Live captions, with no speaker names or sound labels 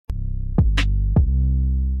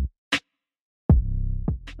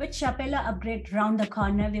With Shapella upgrade round the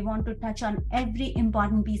corner, we want to touch on every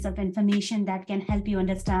important piece of information that can help you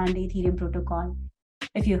understand the Ethereum protocol.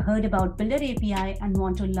 If you heard about Builder API and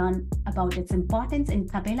want to learn about its importance in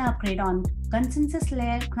Capella upgrade on consensus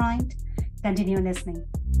layer client, continue listening.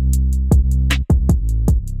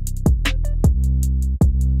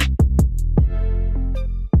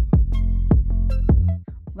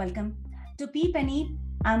 Welcome to PEEPanEIP.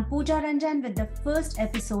 I'm Pooja Ranjan with the first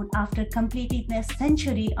episode after completing a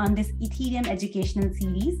century on this Ethereum educational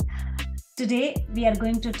series. Today, we are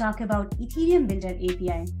going to talk about Ethereum Builder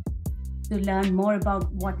API. To learn more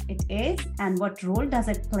about what it is and what role does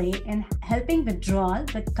it play in helping withdrawal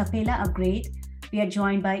with Capella upgrade, we are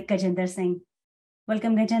joined by Gajinder Singh.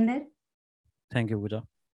 Welcome, Gajinder. Thank you, Pooja.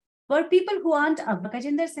 For people who aren't aware,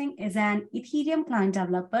 Gajinder Singh is an Ethereum client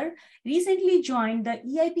developer, recently joined the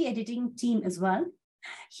EIP editing team as well.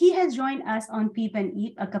 He has joined us on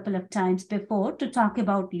PEEPanEIP a couple of times before to talk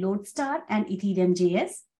about Lodestar and Ethereum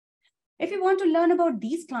JS. If you want to learn about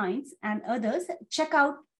these clients and others, check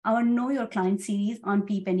out our Know Your Client series on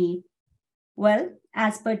PEEPanEIP. Well,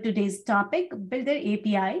 as per today's topic, Builder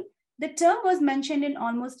API, the term was mentioned in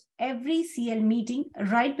almost every CL meeting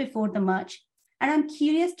right before the merge, and I'm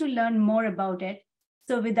curious to learn more about it.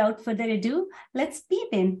 So without further ado, let's peep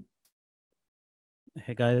in.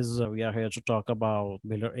 Hey guys, we are here to talk about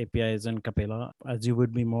Builder APIs in Capella. As you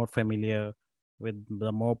would be more familiar with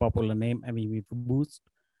the more popular name MEV Boost.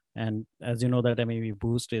 And as you know that MEV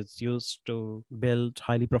Boost is used to build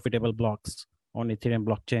highly profitable blocks on Ethereum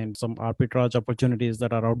blockchain, some arbitrage opportunities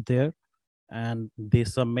that are out there, and they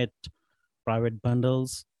submit private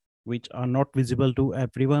bundles which are not visible to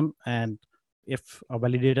everyone. And if a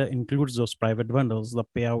validator includes those private bundles, the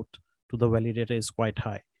payout to the validator is quite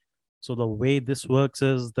high. So the way this works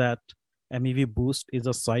is that MEV Boost is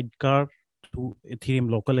a sidecar to Ethereum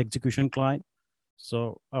local execution client.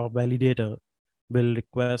 So a validator will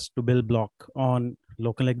request to build block on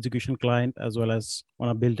local execution client as well as on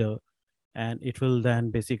a builder. And it will then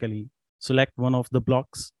basically select one of the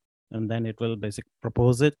blocks, and then it will basically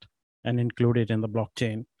propose it and include it in the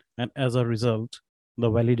blockchain. And as a result, the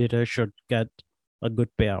validator should get a good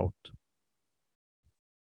payout.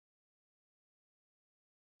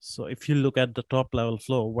 So if you look at the top level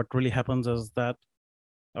flow, what really happens is that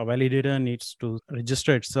a validator needs to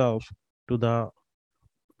register itself to the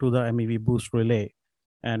MEV Boost relay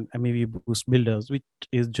and MEV Boost builders, which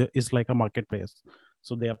is like a marketplace.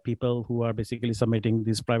 So there are people who are basically submitting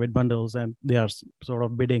these private bundles, and they are sort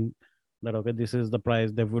of bidding that okay, this is the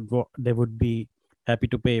price they would be happy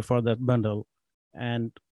to pay for that bundle.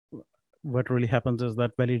 And what really happens is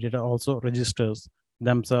that validator also registers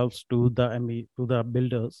themselves to the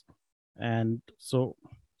builders. And so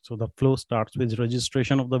the flow starts with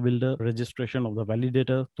registration of the builder, registration of the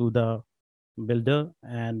validator to the builder,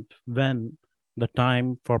 and when the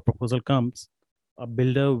time for proposal comes, a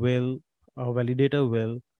validator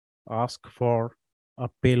will ask for a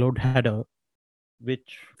payload header,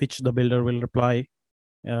 which the builder will reply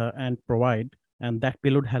and provide. And that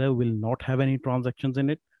payload header will not have any transactions in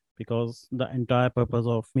it, because the entire purpose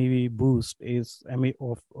of MEV Boost is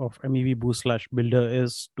of MEV Boost / builder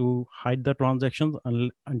is to hide the transactions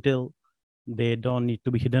until they don't need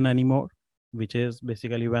to be hidden anymore, which is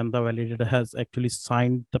basically when the validator has actually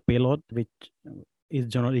signed the payload, which is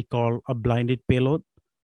generally called a blinded block.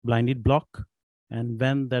 And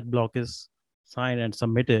when that block is signed and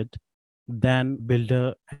submitted, then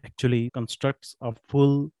builder actually constructs a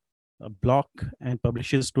full block and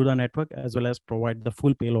publishes to the network, as well as provide the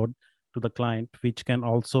full payload to the client, which can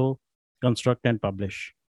also construct and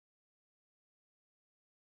publish.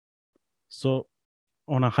 So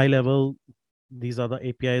on a high level, these are the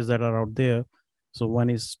APIs that are out there. So one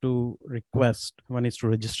is to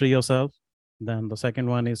register yourself. Then the second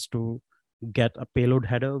one is to get a payload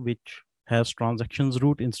header, which has transactions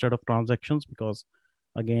route instead of transactions, because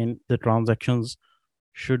again, the transactions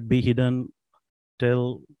should be hidden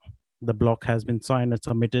till the block has been signed and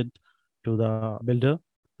submitted to the builder.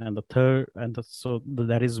 And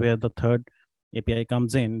that is where the third API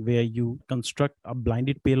comes in, where you construct a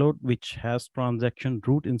blinded payload which has transaction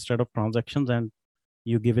route instead of transactions, and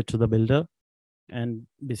you give it to the builder, and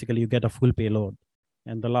basically you get a full payload.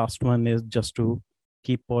 And the last one is just to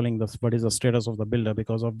keep polling what is the status of the builder,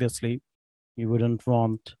 because obviously you wouldn't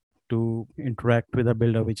want to interact with a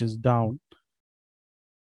builder which is down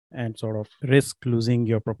and sort of risk losing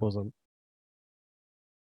your proposal.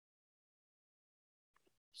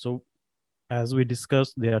 So as we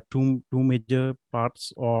discussed, there are two major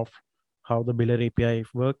parts of how the Builder API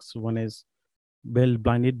works. One is build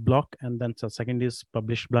blinded block, and then the second is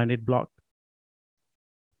publish blinded block.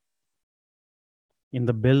 in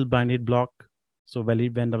the build blinded block. So when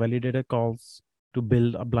the validator calls to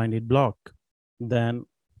build a blinded block, then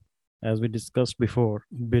as we discussed before,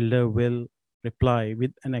 builder will reply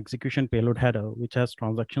with an execution payload header, which has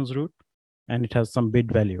transactions root and it has some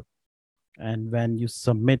bit value. And when you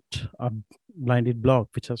submit a blinded block,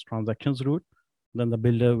 which has transactions root, then the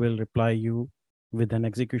builder will reply you with an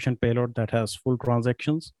execution payload that has full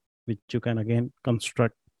transactions, which you can again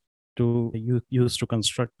construct to use to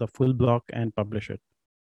construct the full block and publish it.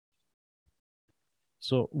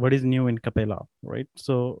 So what is new in Capella, right?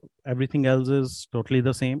 So everything else is totally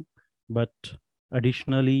the same, but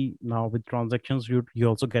additionally now with transactions root, you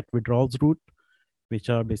also get withdrawals root, which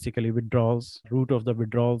are basically withdrawals, root of the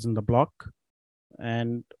withdrawals in the block.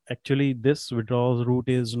 And actually this withdrawals root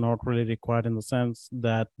is not really required in the sense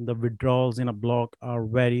that the withdrawals in a block are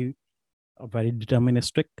very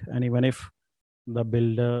deterministic. And even if the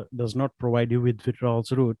builder does not provide you with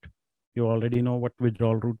withdrawals root, you already know what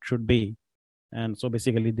withdrawal root should be. And so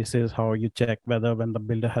basically this is how you check whether when the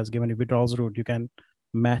builder has given you withdrawals root, you can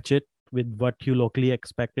match it with what you locally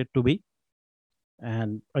expect it to be.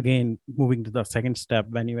 And again, moving to the second step,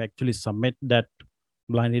 when you actually submit that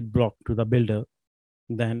blinded block to the builder,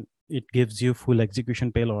 then it gives you full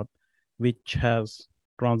execution payload, which has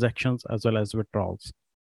transactions as well as withdrawals.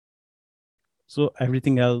 So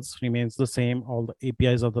everything else remains the same. All the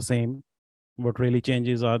APIs are the same. What really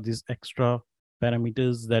changes are these extra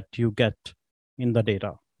parameters that you get in the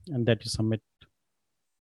data and that you submit.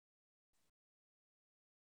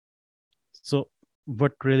 So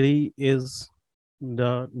what really is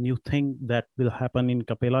the new thing that will happen in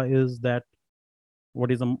Capella is that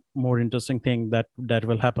what is a more interesting thing that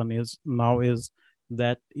will happen is now is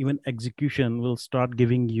that even execution will start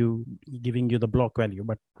giving you the block value.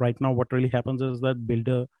 But right now what really happens is that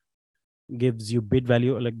builder gives you bit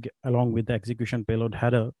value along with the execution payload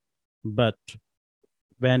header. But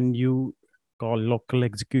when you call local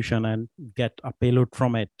execution and get a payload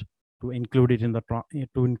from it to include it in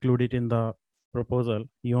the proposal,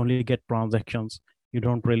 you only get transactions. You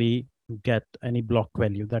don't really get any block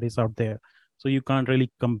value that is out there. So you can't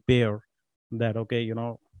really compare that, okay,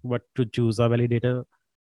 what to choose. A validator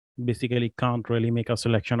basically can't really make a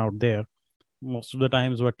selection out there. Most of the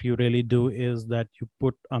times what you really do is that you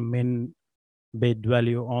put a min bit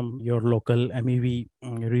value on your local MEV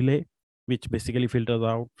relay, which basically filters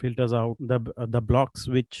out the blocks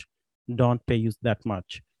which don't pay you that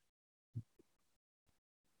much.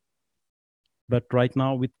 But right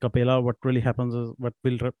now with Capella, what really happens is what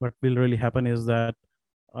will really happen is that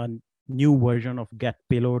a new version of get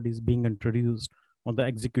payload is being introduced on the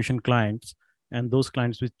execution clients, and those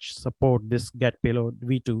clients which support this get payload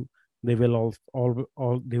v2, they will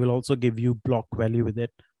they will also give you block value with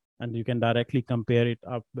it, and you can directly compare it.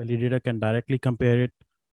 A validator can directly compare it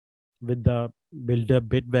with the builder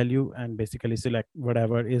bit value and basically select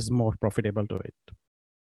whatever is more profitable to it.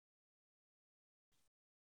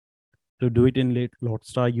 To do it in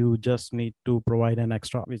Lodestar, you just need to provide an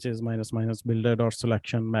extra, which is minus builder dot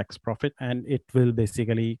selection max profit, and it will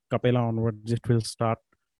basically Capella onwards, it will start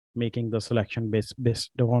making the selection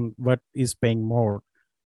based on what is paying more.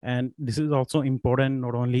 And this is also important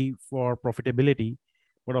not only for profitability,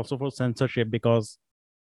 but also for censorship, because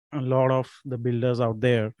a lot of the builders out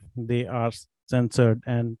there, they are censored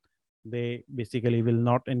and they basically will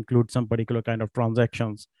not include some particular kind of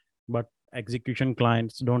transactions. But execution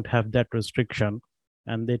clients don't have that restriction,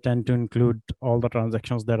 and they tend to include all the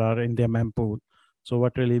transactions that are in their mempool. So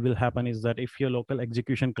what really will happen is that if your local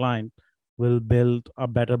execution client will build a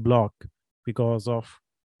better block because of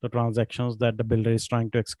the transactions that the builder is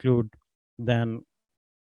trying to exclude, then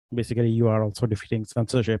basically you are also defeating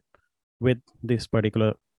censorship with this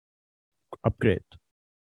particular upgrade.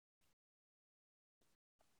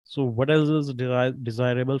 So what else is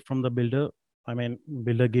desirable from the builder? I mean,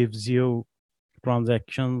 builder gives you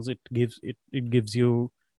transactions, it gives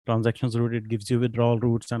you transactions root, it gives you withdrawal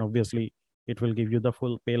routes, and obviously it will give you the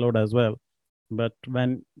full payload as well. But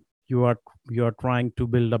when you are trying to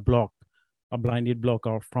build a blinded block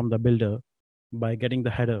out from the builder by getting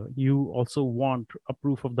the header, you also want a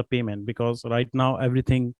proof of the payment, because right now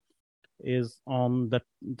everything is on that.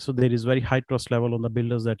 So there is very high trust level on the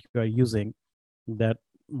builders that you are using, that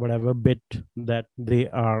whatever bit that they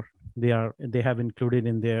have included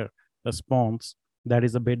in their response, that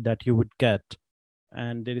is a bit that you would get.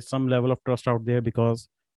 And there is some level of trust out there because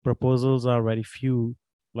proposals are very few.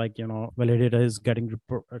 Like, validator is getting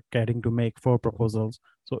to make 4 proposals,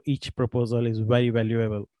 so each proposal is very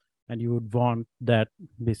valuable, and you would want that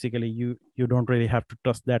basically you don't really have to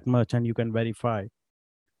trust that much, and you can verify.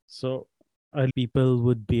 So people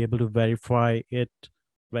would be able to verify it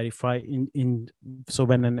verify so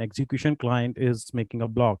when an execution client is making a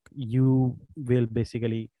block, you will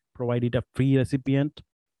basically provide it a free recipient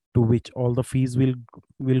to which all the fees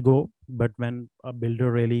will go. But when a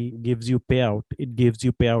builder really gives you payout, it gives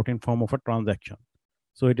you payout in form of a transaction.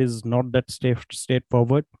 So it is not that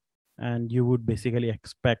straightforward, and you would basically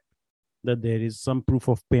expect that there is some proof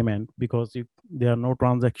of payment, because if there are no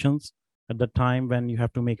transactions at the time when you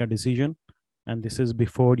have to make a decision, and this is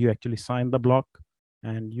before you actually sign the block,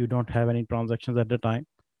 and you don't have any transactions at the time.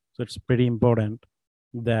 So it's pretty important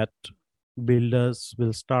that builders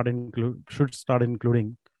should start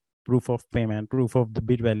including proof of payment, proof of the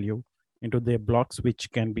bid value into their blocks,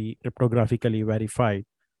 which can be cryptographically verified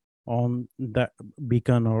on the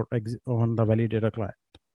beacon or on the validator client.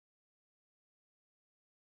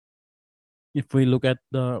 If we look at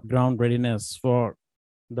the ground readiness for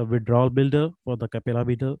the withdrawal builder, for the Capella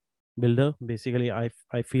builder, basically I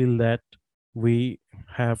feel that we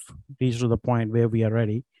have reached to the point where we are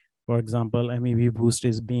ready. For example, MEV boost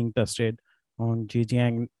is being tested on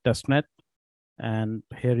Zhejiang testnet, and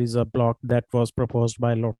here is a block that was proposed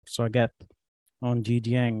by Lord Saget on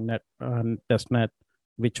Zhejiang testnet,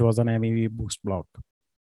 which was an MEV boost block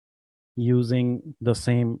using the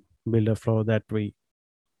same builder flow that we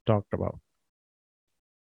talked about.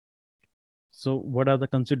 So what are the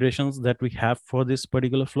considerations that we have for this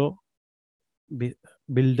particular flow?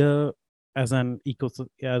 Builder as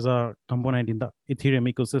a component in the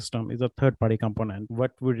Ethereum ecosystem is a third-party component.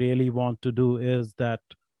 What we really want to do is that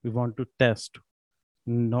we want to test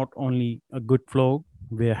not only a good flow,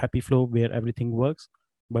 where happy flow, where everything works,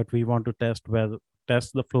 but we want to test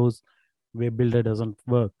the flows where builder doesn't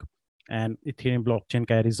work and Ethereum blockchain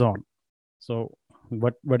carries on. So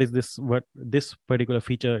what this particular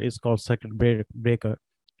feature is called circuit breaker,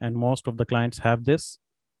 and most of the clients have this.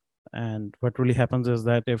 And what really happens is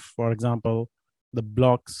that if, for example, the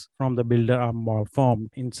blocks from the builder are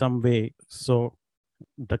malformed in some way, so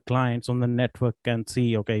the clients on the network can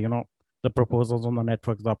see, okay, the proposals on the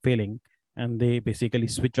networks are failing, and they basically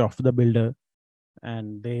switch off the builder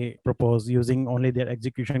and they propose using only their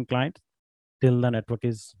execution client till the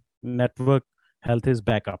network health is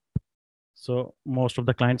back up. So most of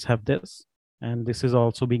the clients have this, and this is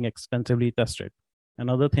also being extensively tested.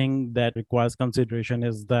 Another thing that requires consideration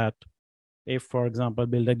is that if, for example,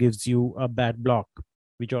 builder gives you a bad block,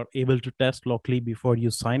 which are able to test locally before you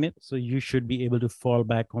sign it, so you should be able to fall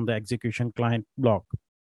back on the execution client block.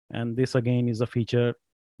 And this again is a feature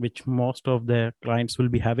which most of the clients will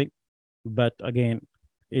be having, but again,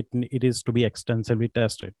 it is to be extensively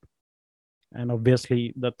tested. And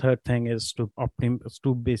obviously, the third thing is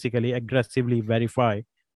to basically aggressively verify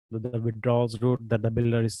that the withdrawals route that the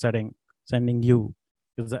builder is sending you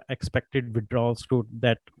is the expected withdrawals route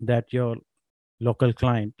that your local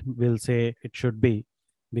client will say it should be,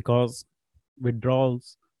 because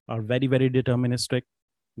withdrawals are very, very deterministic.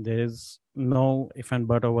 There is no if and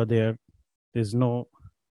but over there. There's no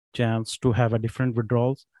chance to have a different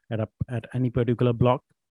withdrawals at any particular block.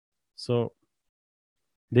 So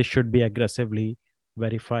this should be aggressively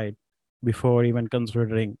verified before even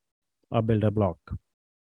considering a builder block.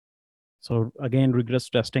 So again, rigorous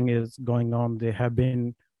testing is going on. There have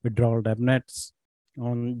been withdrawal devnets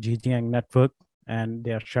on Zhejiang network, and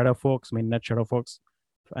they are shadow forks, mainnet shadow forks,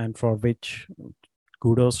 and for which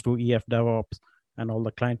kudos to EF DevOps and all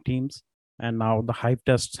the client teams. And now the Hive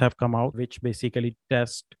tests have come out, which basically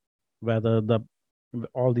test whether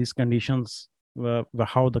all these conditions,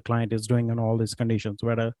 how the client is doing on all these conditions,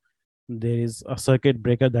 whether there is a circuit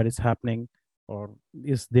breaker that is happening, or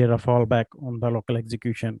is there a fallback on the local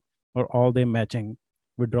execution, or all they matching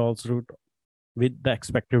withdrawals route with the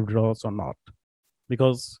expected withdrawals or not.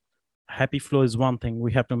 Because happy flow is one thing,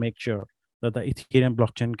 we have to make sure that the Ethereum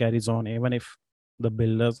blockchain carries on even if the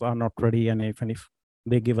builders are not ready, and even if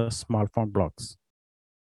they give us malform blocks.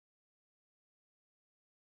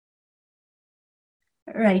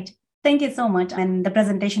 Right. Thank you so much. And the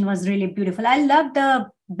presentation was really beautiful. I love the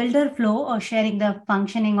builder flow or sharing the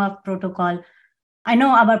functioning of protocol. I know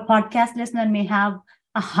our podcast listener may have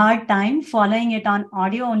a hard time following it on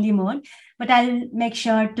audio only mode, but I'll make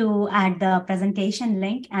sure to add the presentation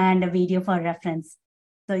link and a video for reference.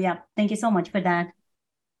 So yeah, thank you so much for that.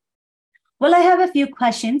 Well, I have a few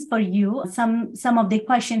questions for you. Some of the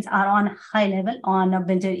questions are on high level on a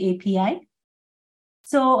Builder API.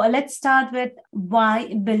 So let's start with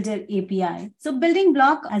why Builder API. So building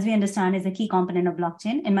block, as we understand, is a key component of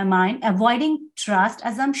blockchain. In my mind, avoiding trust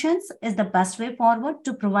assumptions is the best way forward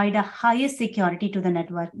to provide a higher security to the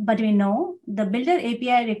network. But we know the Builder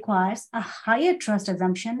API requires a higher trust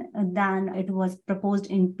assumption than it was proposed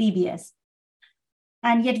in PBS.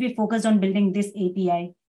 And yet we focused on building this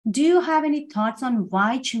API. Do you have any thoughts on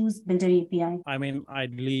why choose Builder API? I mean,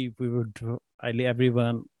 ideally,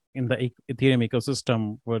 everyone in the Ethereum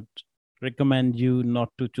ecosystem would recommend you not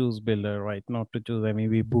to choose Builder, right? Not to choose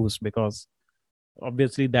MEV Boost, because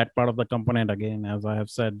obviously that part of the component, again, as I have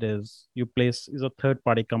said, is a third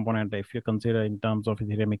party component if you consider in terms of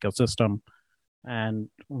Ethereum ecosystem. And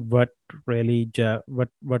what really are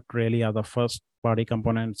the first party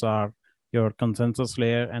components are your consensus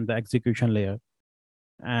layer and the execution layer.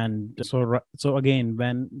 And so again,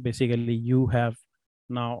 when basically you have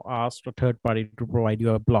now asked a third party to provide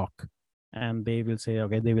you a block, and they will say,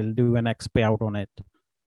 okay, they will do an X payout on it.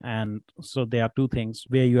 And so there are two things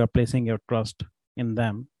where you are placing your trust in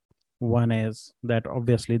them. One is that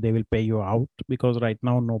obviously they will pay you out, because right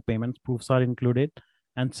now no payments proofs are included.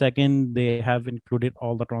 And second, they have included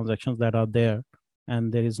all the transactions that are there,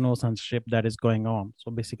 and there is no censorship that is going on.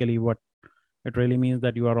 So basically what it really means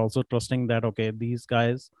that you are also trusting that, okay, these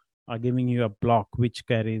guys are giving you a block which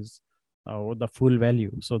carries the full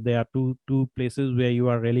value. So there are two places where you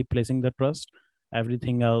are really placing the trust.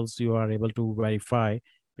 Everything else you are able to verify,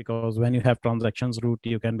 because when you have transactions root,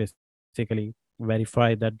 you can basically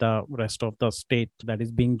verify that the rest of the state that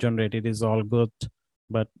is being generated is all good.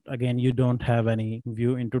 But again, you don't have any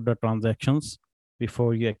view into the transactions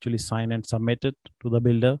before you actually sign and submit it to the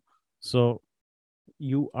builder. So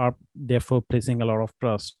you are therefore placing a lot of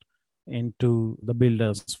trust into the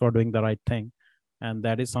builders for doing the right thing. And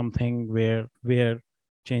that is something where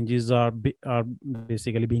changes are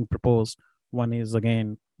basically being proposed. One is,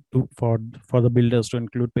 again, for the builders to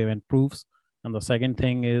include payment proofs, and the second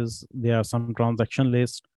thing is there are some transaction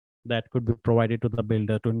lists that could be provided to the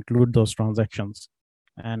builder to include those transactions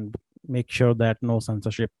and make sure that no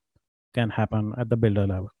censorship can happen at the builder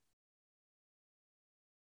level.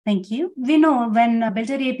 Thank you. We know when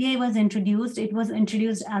Builder API was introduced, it was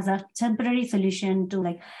introduced as a temporary solution to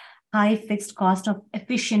like high fixed cost of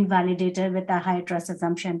efficient validator with a high trust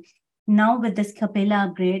assumption. Now with this Shapella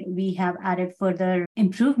upgrade, we have added further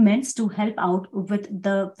improvements to help out with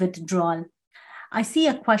the withdrawal. I see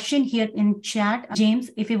a question here in chat. James,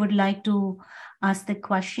 if you would like to ask the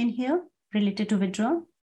question here related to withdrawal.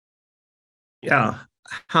 Yeah.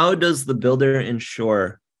 How does the builder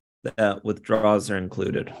ensure that withdrawals are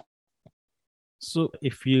included? So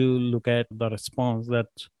if you look at the response that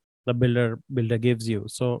the builder gives you,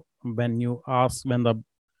 so when the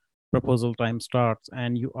proposal time starts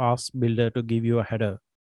and you ask builder to give you a header,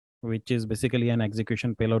 which is basically an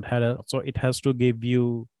execution payload header, so it has to give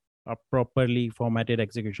you a properly formatted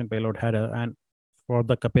execution payload header. And for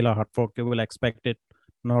the Shapella hard fork, you will expect it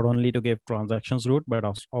not only to give transactions root, but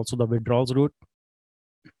also the withdrawals root.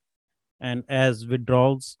 And as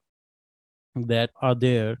withdrawals that are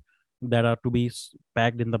there that are to be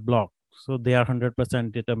packed in the block, so they are 100%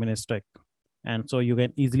 deterministic. And so you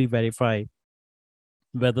can easily verify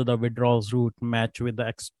whether the withdrawals root match with the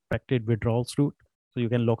expected withdrawals root. So you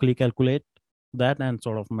can locally calculate that and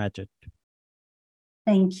sort of match it.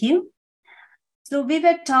 Thank you. So we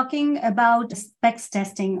were talking about specs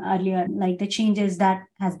testing earlier, like the changes that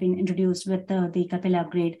has been introduced with the Shapella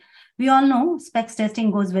upgrade. We all know specs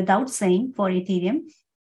testing goes without saying for Ethereum.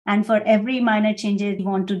 And for every minor changes, you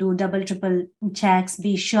want to do double, triple checks,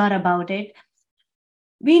 be sure about it.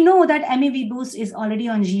 We know that MEV Boost is already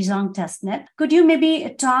on Zhejiang testnet. Could you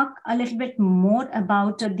maybe talk a little bit more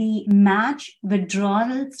about the match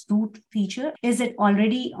withdrawals root feature? Is it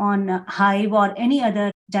already on Hive or any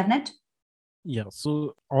other devnet? Yeah,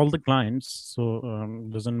 so all the clients, so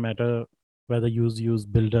doesn't matter whether you use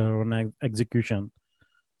builder or an execution.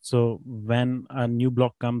 So when a new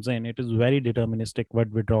block comes in, it is very deterministic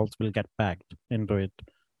what withdrawals will get packed into it.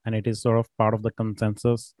 And it is sort of part of the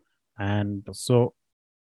consensus. And so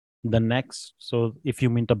so if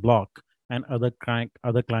you mint a block and other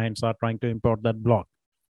clients are trying to import that block,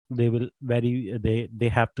 they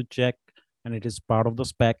have to check, and it is part of the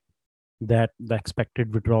spec that the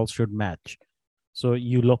expected withdrawals should match. So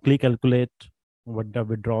you locally calculate what the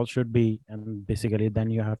withdrawal should be, and basically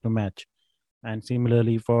then you have to match. And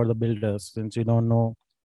similarly for the builders, since you don't know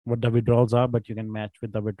what the withdrawals are, but you can match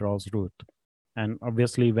with the withdrawals root. And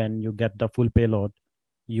obviously when you get the full payload,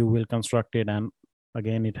 you will construct it, and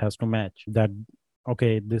again it has to match that,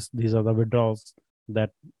 okay, these are the withdrawals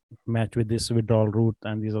that match with this withdrawal root,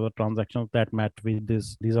 and these are the transactions that match with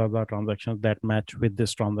this. These are the transactions that match with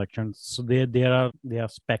this transaction. So there are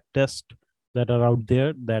spec tests that are out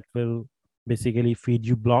there that will basically feed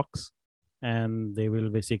you blocks, and they will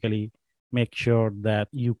basically make sure that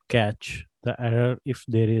you catch the error if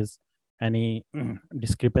there is any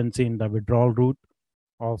discrepancy in the withdrawal root.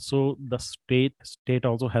 Also, the state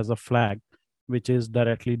also has a flag which is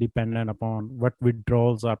directly dependent upon what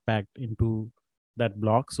withdrawals are packed into that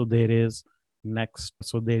block. So there is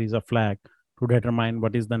a flag to determine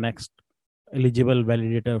what is the next eligible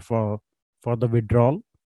validator for the withdrawal.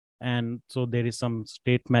 And so there is some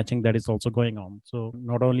state matching that is also going on. So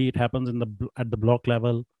not only it happens at the block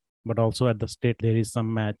level, but also at the state there is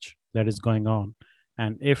some match that is going on.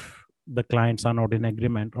 And if the clients are not in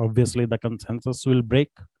agreement, obviously the consensus will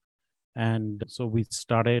break. And so we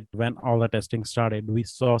started, when all the testing started, we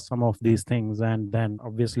saw some of these things, and then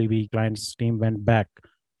obviously client's team went back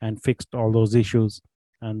and fixed all those issues.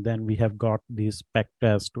 And then we have got these spec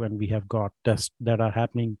tests, and we have got tests that are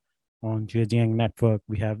happening on Zhejiang network.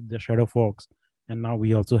 We have the shadow forks, and now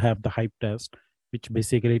we also have the hype test, which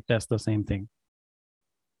basically tests the same thing.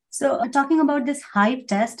 So talking about this hype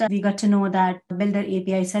test, we got to know that Builder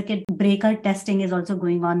API circuit breaker testing is also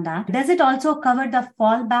going on that. Does it also cover the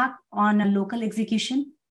fallback on a local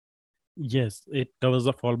execution? Yes, it covers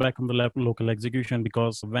the fallback on the local execution,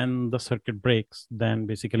 because when the circuit breaks, then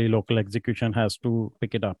basically local execution has to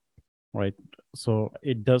pick it up, right? So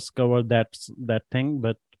it does cover that thing,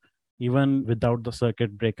 but even without the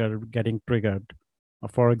circuit breaker getting triggered,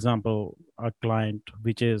 for example, a client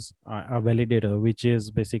which is a validator, which is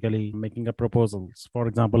basically making a proposals, for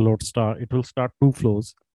example, Lodestar, it will start two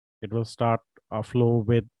flows. It will start a flow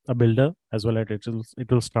with a builder, as well as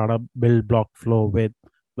it will start a build block flow with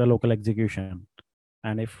the local execution.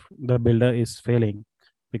 And if the builder is failing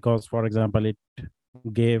because, for example, it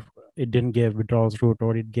didn't give withdrawals route,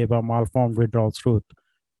 or it gave a malformed withdrawals route,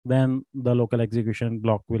 then the local execution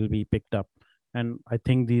block will be picked up. And I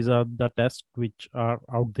think these are the tests which are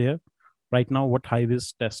out there right now. What Hive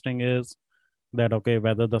is testing is that, okay,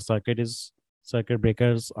 whether the circuit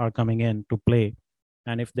breakers are coming in to play,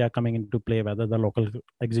 and if they are coming into play, whether the local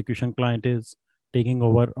execution client is taking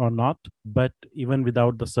over or not. But even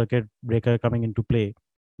without the circuit breaker coming into play,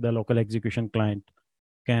 the local execution client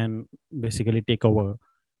can basically take over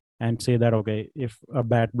and say that, okay, if a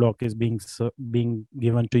bad block is being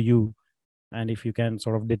given to you, and if you can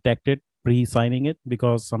sort of detect it pre-signing it,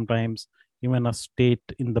 because sometimes even a state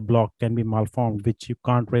in the block can be malformed, which you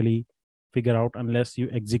can't really figure out unless you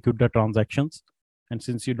execute the transactions. And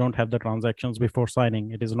since you don't have the transactions before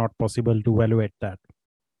signing, it is not possible to evaluate that.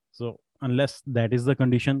 So unless that is the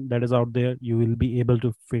condition that is out there, you will be able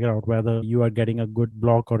to figure out whether you are getting a good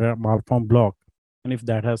block or a malformed block. And if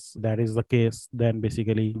that is the case, then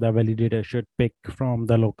basically the validator should pick from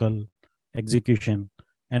the local execution.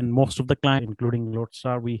 And most of the clients, including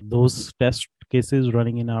Lodestar, those test cases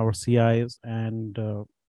running in our CIs. And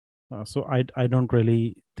so I don't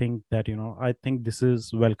really think that, I think this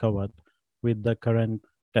is well covered with the current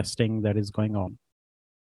testing that is going on.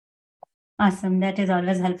 Awesome. That is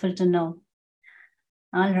always helpful to know.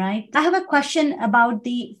 All right. I have a question about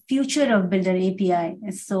the future of Builder API.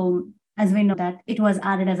 So as we know that it was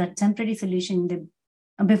added as a temporary solution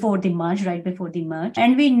before the merge, right before the merge.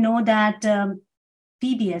 And we know that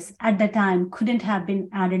PBS at the time couldn't have been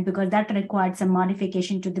added because that required some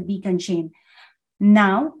modification to the beacon chain.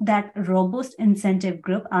 Now that robust incentive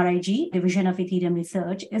group, RIG, Division of Ethereum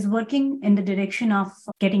Research, is working in the direction of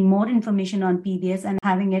getting more information on PBS and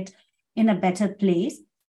having it in a better place.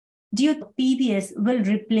 Do you think PBS will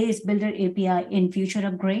replace Builder API in future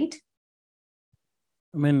upgrade?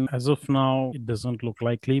 I mean, as of now, it doesn't look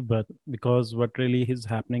likely, but because what really is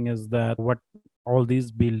happening is that what all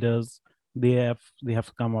these builders, they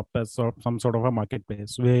have come up as some sort of a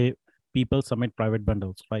marketplace where people submit private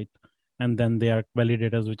bundles, right? And then there are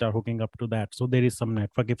validators which are hooking up to that. So there is some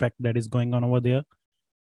network effect that is going on over there.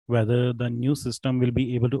 Whether the new system will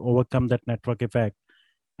be able to overcome that network effect,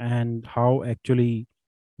 and how actually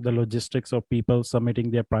the logistics of people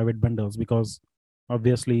submitting their private bundles, because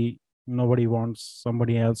obviously nobody wants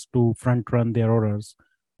somebody else to front run their orders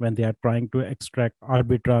when they are trying to extract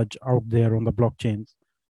arbitrage out there on the blockchains.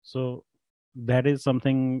 So that is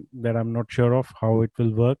something that I'm not sure of how it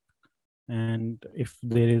will work. And if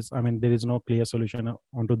there is, there is no clear solution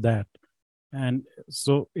onto that. And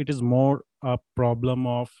so it is more a problem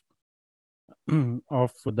of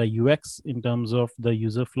the UX in terms of the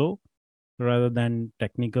user flow rather than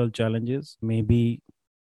technical challenges. Maybe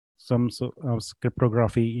some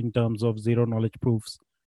cryptography in terms of zero knowledge proofs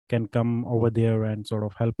can come over there and sort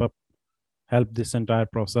of help this entire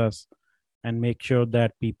process and make sure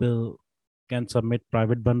that people can submit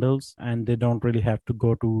private bundles and they don't really have to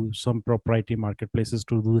go to some proprietary marketplaces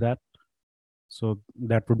to do that. So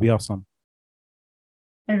that would be awesome.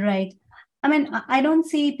 Right. I don't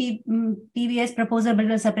see PBS proposal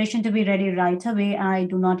builder separation to be ready right away. I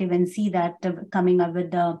do not even see that coming up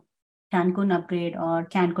with the Cancun upgrade or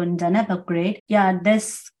Cancun Deneb upgrade. Yeah,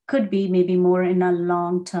 this could be maybe more in a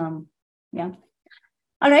long term. Yeah.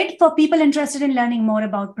 All right. For people interested in learning more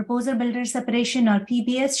about proposer builder separation or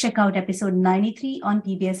PBS, check out episode 93 on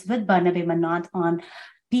PBS with Barnaby Manath on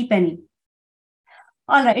PEEPanEIP.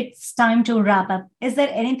 All right. It's time to wrap up. Is there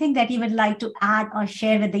anything that you would like to add or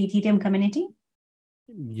share with the Ethereum community?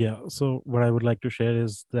 Yeah. So what I would like to share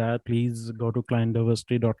is that please go to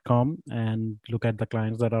clientdiversity.com and look at the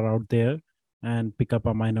clients that are out there and pick up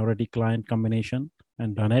a minority client combination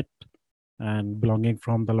and run it. And belonging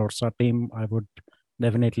from the Lodestar team, I would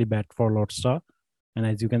definitely bet for Lodestar. And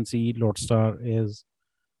as you can see, Lodestar is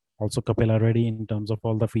also Shapella ready in terms of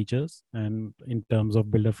all the features and in terms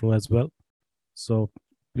of builder flow as well. So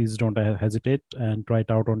please don't hesitate and try it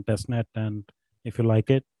out on testnet. And if you like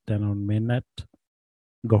it, then on mainnet,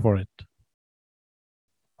 go for it.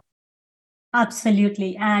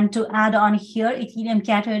 Absolutely. And to add on here, Ethereum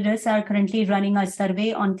cat herders are currently running a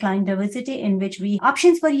survey on client diversity in which we have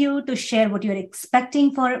options for you to share what you're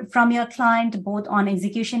expecting from your client, both on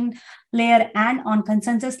execution layer and on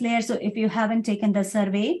consensus layer. So if you haven't taken the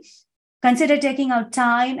survey, consider taking out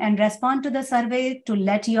time and respond to the survey to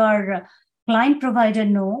let your client provider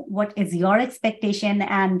know what is your expectation,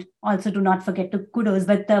 and also do not forget to kudos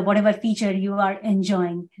with whatever feature you are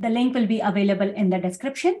enjoying. The link will be available in the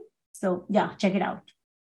description. So yeah, check it out.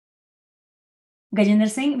 Gajinder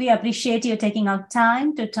Singh, we appreciate you taking out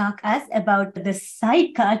time to talk us about the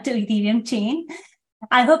sidecar to Ethereum chain.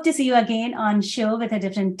 I hope to see you again on show with a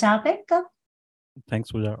different topic.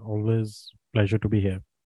 Thanks, Pooja. Always pleasure to be here.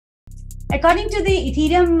 According to the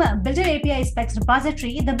Ethereum Builder API specs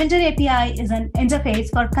repository, the Builder API is an interface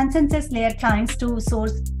for consensus layer clients to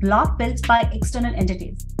source block builds by external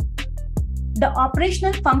entities. The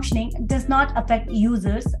operational functioning does not affect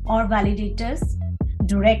users or validators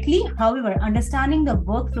directly. However, understanding the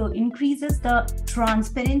workflow increases the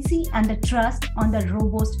transparency and the trust on the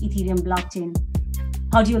robust Ethereum blockchain.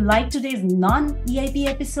 How do you like today's non-EIP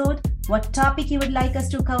episode? What topic you would like us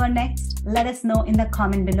to cover next? Let us know in the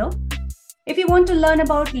comment below. If you want to learn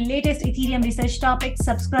about latest Ethereum research topics,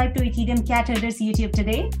 subscribe to Ethereum Cat Herders YouTube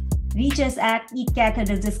today. Reach us at Cat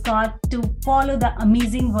Herders Discord to follow the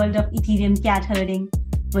amazing world of Ethereum cat herding.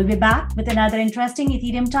 We'll be back with another interesting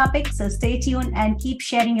Ethereum topic, so stay tuned and keep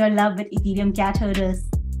sharing your love with Ethereum Cat Herders.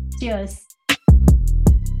 Cheers.